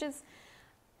color images,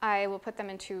 I will put them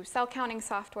into cell counting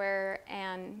software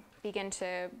and begin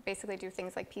to basically do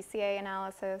things like PCA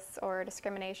analysis or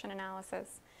discrimination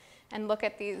analysis and look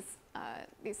at these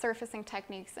surfacing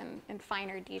techniques in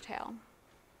finer detail.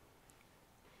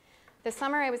 This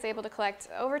summer, I was able to collect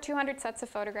over 200 sets of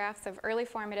photographs of early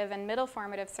formative and middle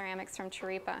formative ceramics from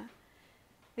Chiripa.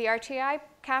 The RTI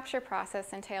capture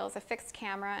process entails a fixed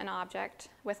camera and object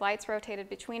with lights rotated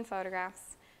between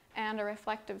photographs and a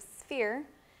reflective sphere,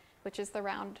 which is the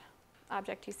round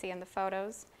object you see in the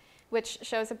photos, which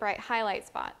shows a bright highlight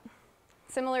spot.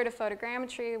 Similar to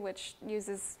photogrammetry, which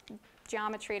uses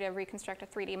geometry to reconstruct a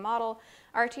 3D model,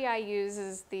 RTI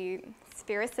uses the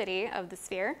sphericity of the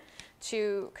sphere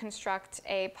to construct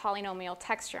a polynomial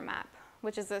texture map,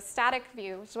 which is a static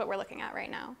view, which is what we're looking at right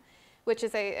now, which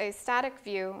is a static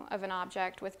view of an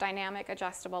object with dynamic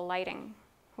adjustable lighting.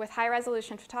 With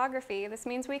high-resolution photography, this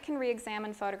means we can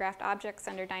re-examine photographed objects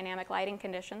under dynamic lighting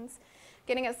conditions,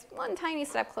 getting us one tiny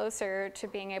step closer to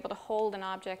being able to hold an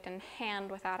object in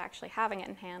hand without actually having it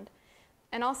in hand.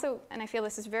 And also, and I feel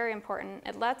this is very important,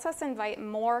 it lets us invite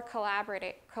more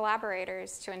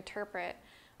collaborators to interpret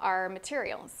our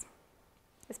materials,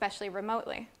 especially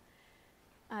remotely.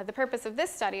 The purpose of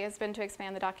this study has been to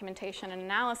expand the documentation and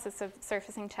analysis of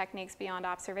surfacing techniques beyond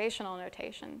observational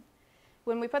notation.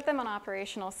 When we put them on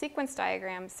operational sequence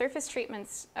diagrams, surface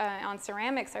treatments on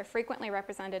ceramics are frequently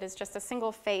represented as just a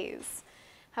single phase.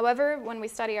 However, when we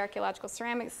study archaeological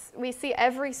ceramics, we see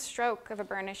every stroke of a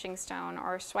burnishing stone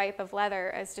or swipe of leather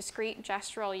as discrete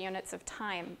gestural units of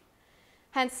time.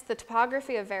 Hence, the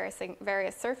topography of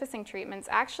various surfacing treatments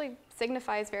actually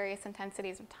signifies various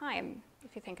intensities of time,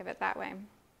 if you think of it that way.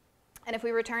 And if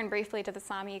we return briefly to the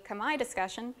Sami Kamai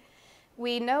discussion,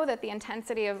 we know that the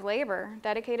intensity of labor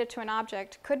dedicated to an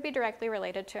object could be directly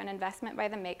related to an investment by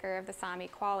the maker of the Sami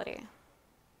quality.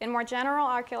 In more general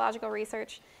archaeological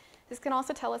research, this can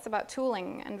also tell us about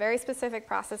tooling and very specific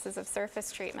processes of surface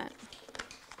treatment.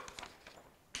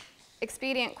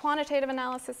 Expedient quantitative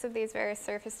analysis of these various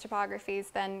surface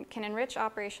topographies then can enrich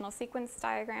operational sequence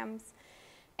diagrams,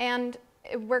 and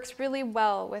it works really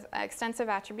well with extensive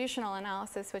attributional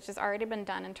analysis, which has already been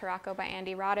done in Tarraco by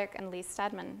Andy Roddick and Lee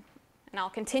Stedman, and I'll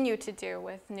continue to do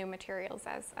with new materials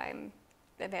as I'm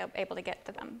able to get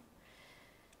to them.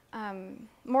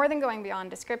 More than going beyond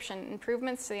description,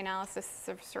 improvements to the analysis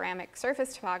of ceramic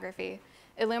surface topography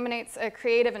illuminates a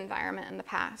creative environment in the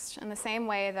past, in the same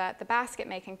way that the basket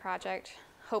making project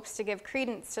hopes to give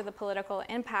credence to the political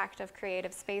impact of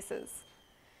creative spaces.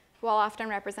 While often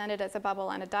represented as a bubble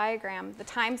on a diagram, the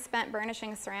time spent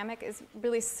burnishing ceramic is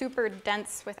really super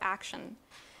dense with action.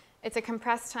 It's a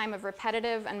compressed time of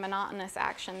repetitive and monotonous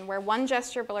action where one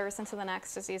gesture blurs into the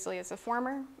next as easily as the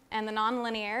former, and the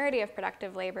non-linearity of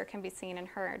productive labor can be seen and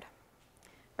heard.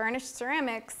 Burnished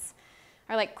ceramics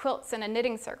are like quilts in a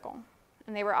knitting circle,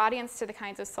 and they were audience to the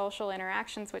kinds of social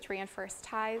interactions which reinforce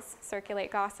ties,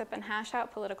 circulate gossip, and hash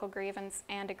out political grievance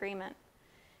and agreement.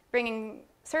 Bringing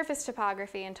surface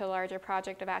topography into a larger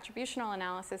project of attributional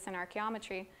analysis and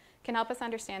archaeometry can help us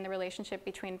understand the relationship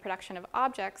between production of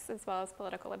objects as well as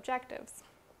political objectives.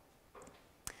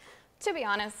 To be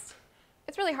honest,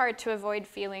 it's really hard to avoid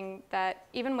feeling that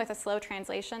even with a slow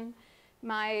translation,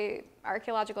 my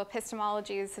archaeological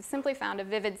epistemologies have simply found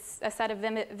a set of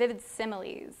vivid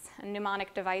similes and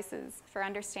mnemonic devices for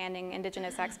understanding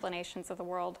indigenous explanations of the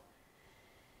world.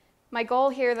 My goal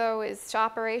here, though, is to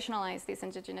operationalize these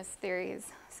indigenous theories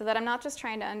so that I'm not just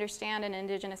trying to understand an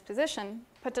indigenous position,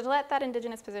 but to let that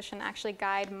indigenous position actually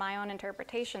guide my own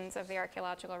interpretations of the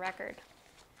archaeological record.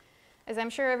 As I'm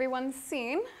sure everyone's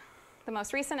seen, the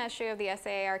most recent issue of the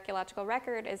SAA Archaeological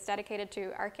Record is dedicated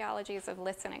to archaeologies of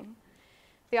listening.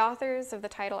 The authors of the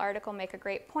title article make a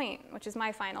great point, which is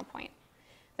my final point,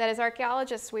 that as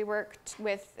archaeologists we work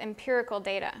with empirical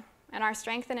data, and our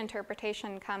strength in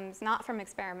interpretation comes not from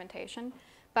experimentation,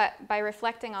 but by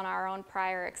reflecting on our own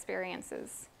prior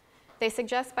experiences. They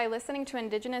suggest by listening to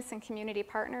indigenous and community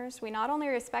partners, we not only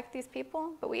respect these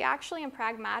people, but we actually and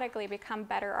pragmatically become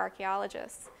better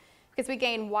archaeologists, because we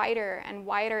gain wider and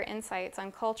wider insights on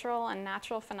cultural and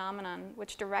natural phenomenon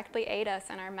which directly aid us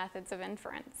in our methods of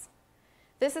inference.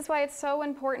 This is why it's so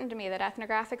important to me that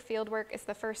ethnographic fieldwork is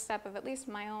the first step of at least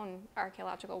my own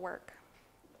archaeological work.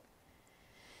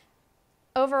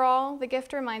 Overall, the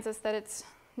gift reminds us that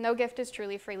no gift is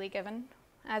truly freely given.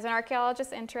 As an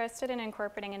archaeologist interested in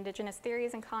incorporating indigenous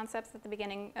theories and concepts at the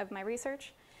beginning of my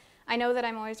research, I know that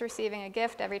I'm always receiving a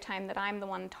gift every time that I'm the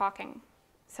one talking.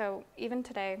 So even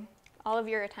today, all of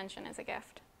your attention is a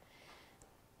gift.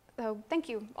 So thank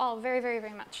you all very, very,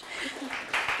 very much.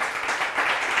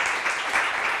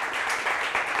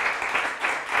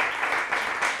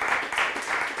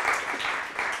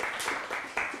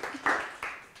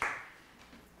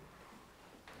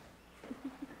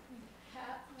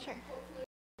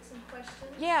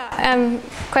 Yeah,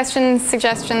 questions,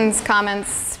 suggestions,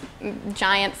 comments,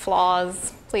 giant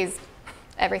flaws, please,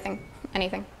 everything,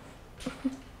 anything.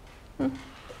 June?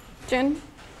 Thank you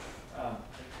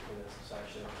for this. I'm sorry,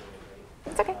 I should have been late.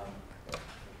 It's okay.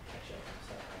 Catch up on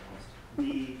stuff I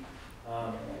missed.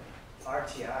 The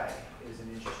RTI is an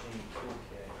interesting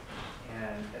toolkit,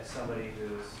 and as somebody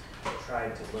who's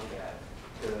tried to look at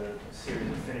the series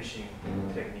of finishing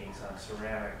techniques on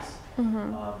ceramics,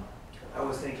 I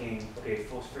was thinking, okay,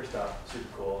 first off, super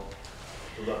cool.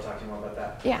 Would love talking more about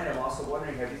that. Yeah. And I'm also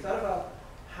wondering, have you thought about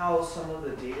how some of the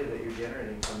data that you're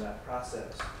generating from that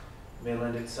process may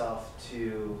lend itself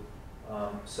to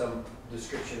some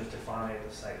description of taphonomy at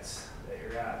the sites that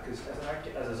you're at? Because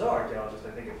as a zooarchaeologist,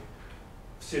 I think of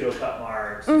pseudo-cut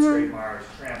marks, straight marks,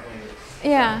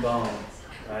 trampling, bone,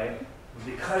 right?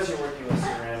 Because you're working with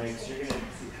ceramics, you're going to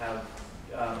have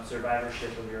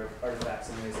survivorship of your artifacts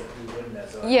in ways that we wouldn't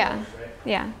as zooarchaeologists, right?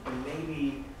 Yeah. And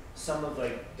maybe some of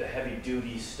like the heavy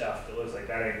duty stuff that looks like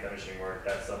that ain't finishing work,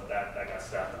 that got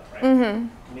stuff up, right?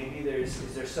 Maybe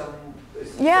is there some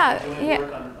doing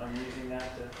work on using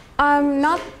that to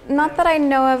not that I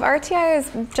know of. RTI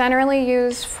is generally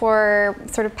used for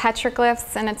sort of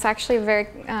petroglyphs, and it's actually very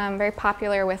very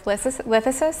popular with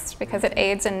lithicists because it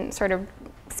aids in sort of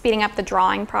speeding up the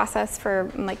drawing process for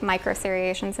like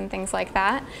microseriations and things like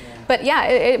that. But yeah,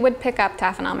 it would pick up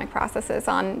taphonomic processes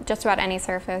on just about any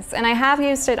surface. And I have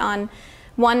used it on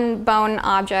one bone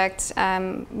object,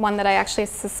 one that I actually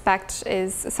suspect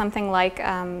is something like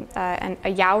a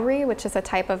yauri, which is a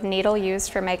type of needle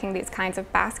used for making these kinds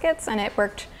of baskets, and it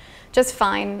worked just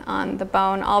fine on the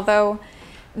bone. Although,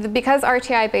 because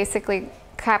RTI basically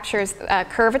captures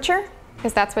curvature,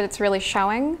 because that's what it's really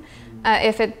showing,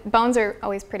 bones are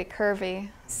always pretty curvy,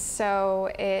 so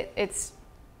it's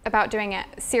about doing a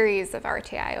series of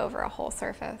RTI over a whole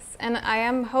surface. And I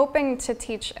am hoping to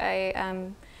teach a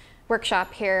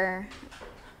workshop here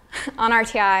on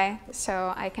RTI,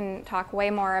 so I can talk way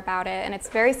more about it. And it's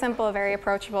very simple, very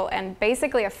approachable, and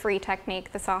basically a free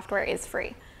technique. The software is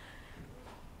free.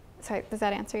 So does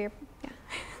that answer your, yeah.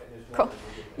 Cool.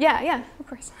 Yeah, of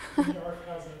course.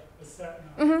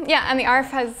 Yeah, and the ARF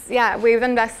has,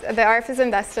 the ARF has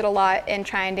invested a lot in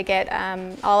trying to get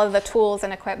all of the tools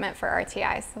and equipment for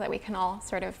RTI so that we can all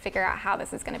sort of figure out how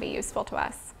this is going to be useful to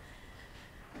us.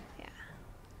 Yeah.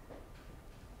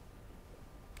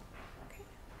 Okay.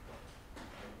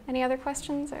 Any other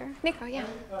questions? Or Nico, yeah.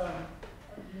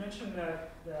 You mentioned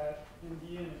that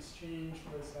Andean exchange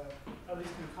was, at least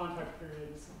in the contact period,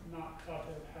 is not thought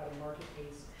to have had a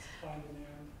market-based supply and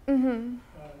demand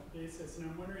basis. And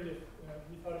I'm wondering if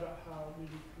you thought about how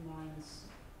maybe Kamai's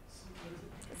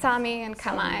Sami and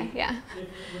Kamai, yeah. If it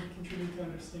would contribute to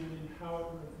understanding how it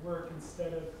would work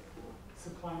instead of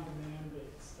supply and demand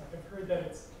based. Like I've heard that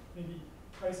it's maybe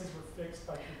prices were fixed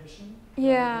by tradition,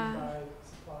 yeah, by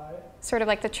supply. Sort of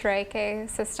like the Chiripa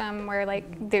system where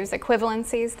like there's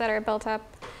equivalencies that are built up.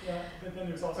 Yeah, but then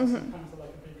there's also sometimes like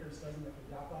a baker's dozen, like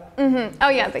a yapla. Oh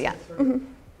yeah, but yeah.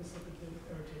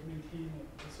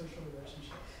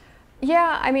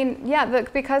 Yeah, I mean, yeah,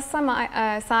 because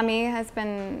Sami has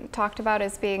been talked about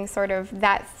as being sort of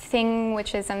that thing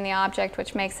which is in the object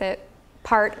which makes it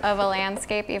part of a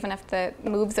landscape, even if it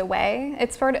moves away.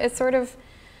 It's sort of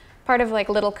part of like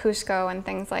Little Cusco and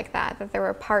things like that, that there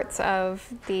were parts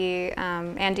of the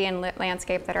Andean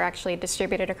landscape that are actually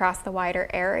distributed across the wider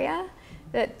area.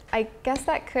 That I guess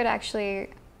that could actually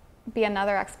be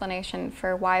another explanation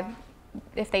for why,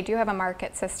 if they do have a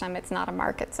market system, it's not a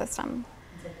market system.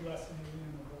 It's like less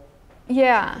alienable.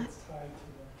 Yeah. It's tied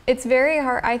to It's very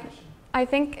hard. I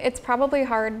think it's probably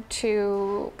hard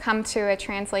to come to a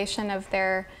translation of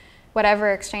their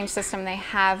whatever exchange system they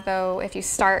have, though, if you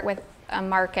start with a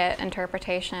market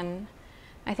interpretation.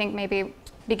 I think maybe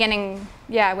beginning,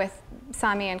 with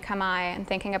Sami and Kamai and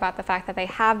thinking about the fact that they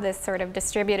have this sort of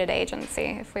distributed agency,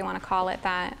 if we want to call it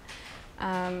that.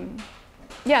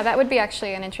 That would be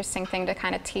actually an interesting thing to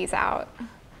kind of tease out.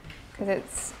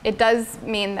 Because it does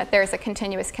mean that there's a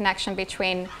continuous connection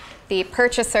between the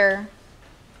purchaser,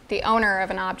 the owner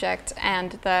of an object,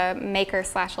 and the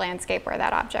maker/landscape where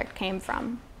that object came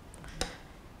from.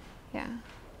 Yeah.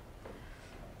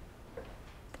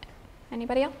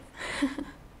 Anybody else?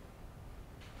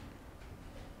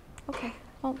 Okay,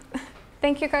 well,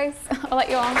 thank you guys. I'll let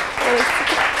you all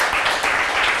release.